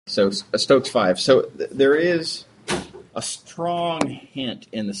So Stokes 5. So there is a strong hint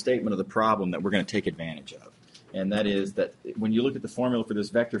in the statement of the problem that we're going to take advantage of. And that is that when you look at the formula for this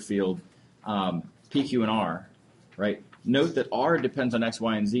vector field, P, Q, and R, right? Note that R depends on X,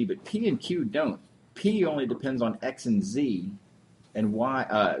 Y, and Z, but P and Q don't. P only depends on X and Z, and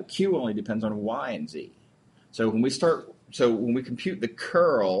Y. Q only depends on Y and Z. So when we compute the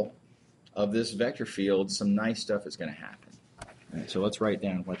curl of this vector field, some nice stuff is going to happen. All right, so let's write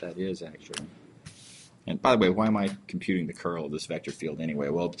down what that is actually. And by the way, why am I computing the curl of this vector field anyway?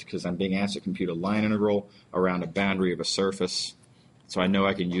 Well, it's because I'm being asked to compute a line integral around a boundary of a surface. So I know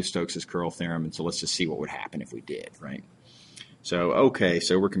I can use Stokes' curl theorem, and so let's just see what would happen if we did, right? So, okay,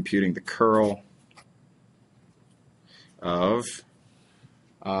 so we're computing the curl of,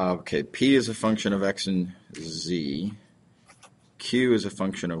 P is a function of X and Z, Q is a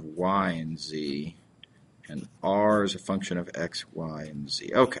function of Y and Z, and R is a function of X, Y, and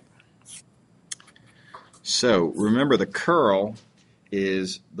Z. Okay. So remember the curl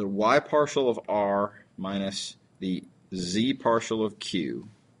is the Y partial of R minus the Z partial of Q.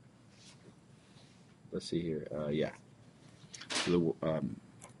 Let's see here. So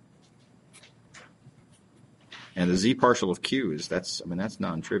and the Z partial of Q that's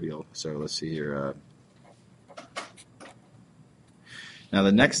non-trivial. So let's see here. Now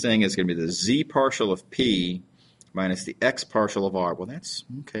the next thing is going to be the Z partial of P minus the X partial of R. Well, that's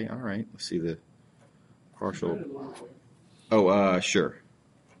okay. All right. Let's see the partial. Oh, sure.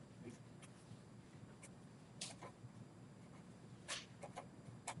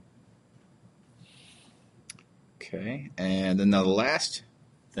 Okay, and then the last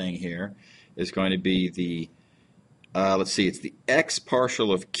thing here is going to be the, let's see, it's the X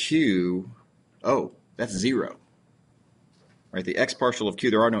partial of Q. Oh, that's 0. Right, the X partial of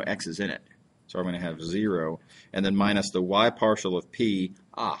Q, there are no X's in it. So I'm going to have 0. And then minus the Y partial of P,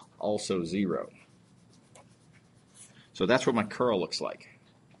 also 0. So that's what my curl looks like.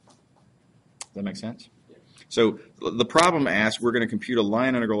 Does that make sense? Yeah. So the problem asks, we're going to compute a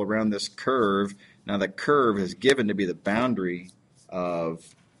line integral around this curve. Now that curve is given to be the boundary of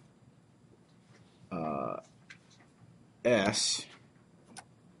S.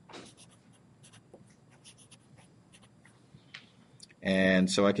 And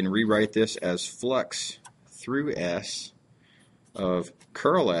so I can rewrite this as flux through S of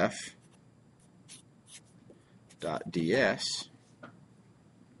curl F dot ds.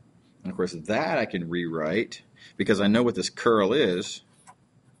 And of course that I can rewrite because I know what this curl is.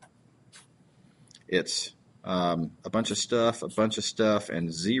 It's a bunch of stuff,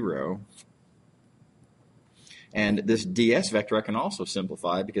 and 0. And this ds vector I can also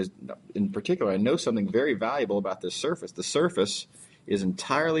simplify because in particular I know something very valuable about this surface. The surface is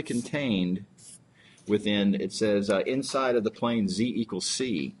entirely contained within, it says, inside of the plane z equals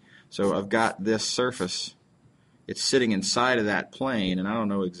c. So I've got this surface. It's sitting inside of that plane, and I don't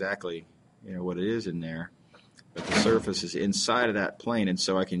know exactly what it is in there, but the surface is inside of that plane, and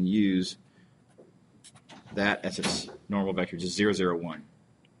so I can use that as its normal vector, just 0, 0, 1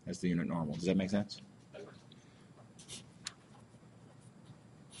 as the unit normal. Does that make sense?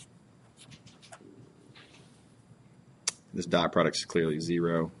 This dot product is clearly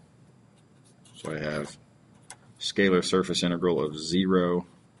 0. So I have scalar surface integral of 0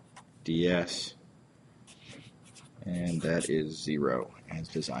 ds, and that is 0 as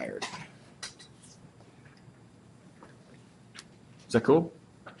desired. Is that cool?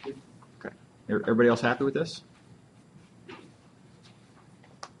 Okay. Everybody else happy with this?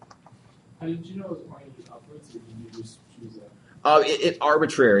 How did you know it was quantity upwards, or did you just choose that? It's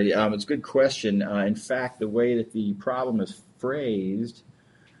arbitrary. It's a good question. In fact, the way that the problem is phrased,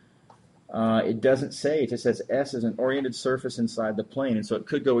 it doesn't say. It just says S is an oriented surface inside the plane, and so it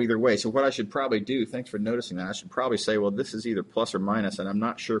could go either way. So what I should probably do, thanks for noticing that, I should probably say, well, this is either plus or minus, and I'm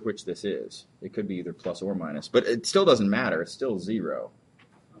not sure which this is. It could be either plus or minus, but it still doesn't matter. It's still 0,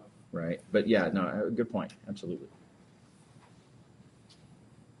 right? But yeah, no, good point. Absolutely.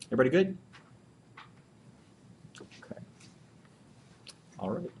 Everybody good? Okay. All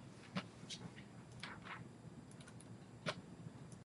right.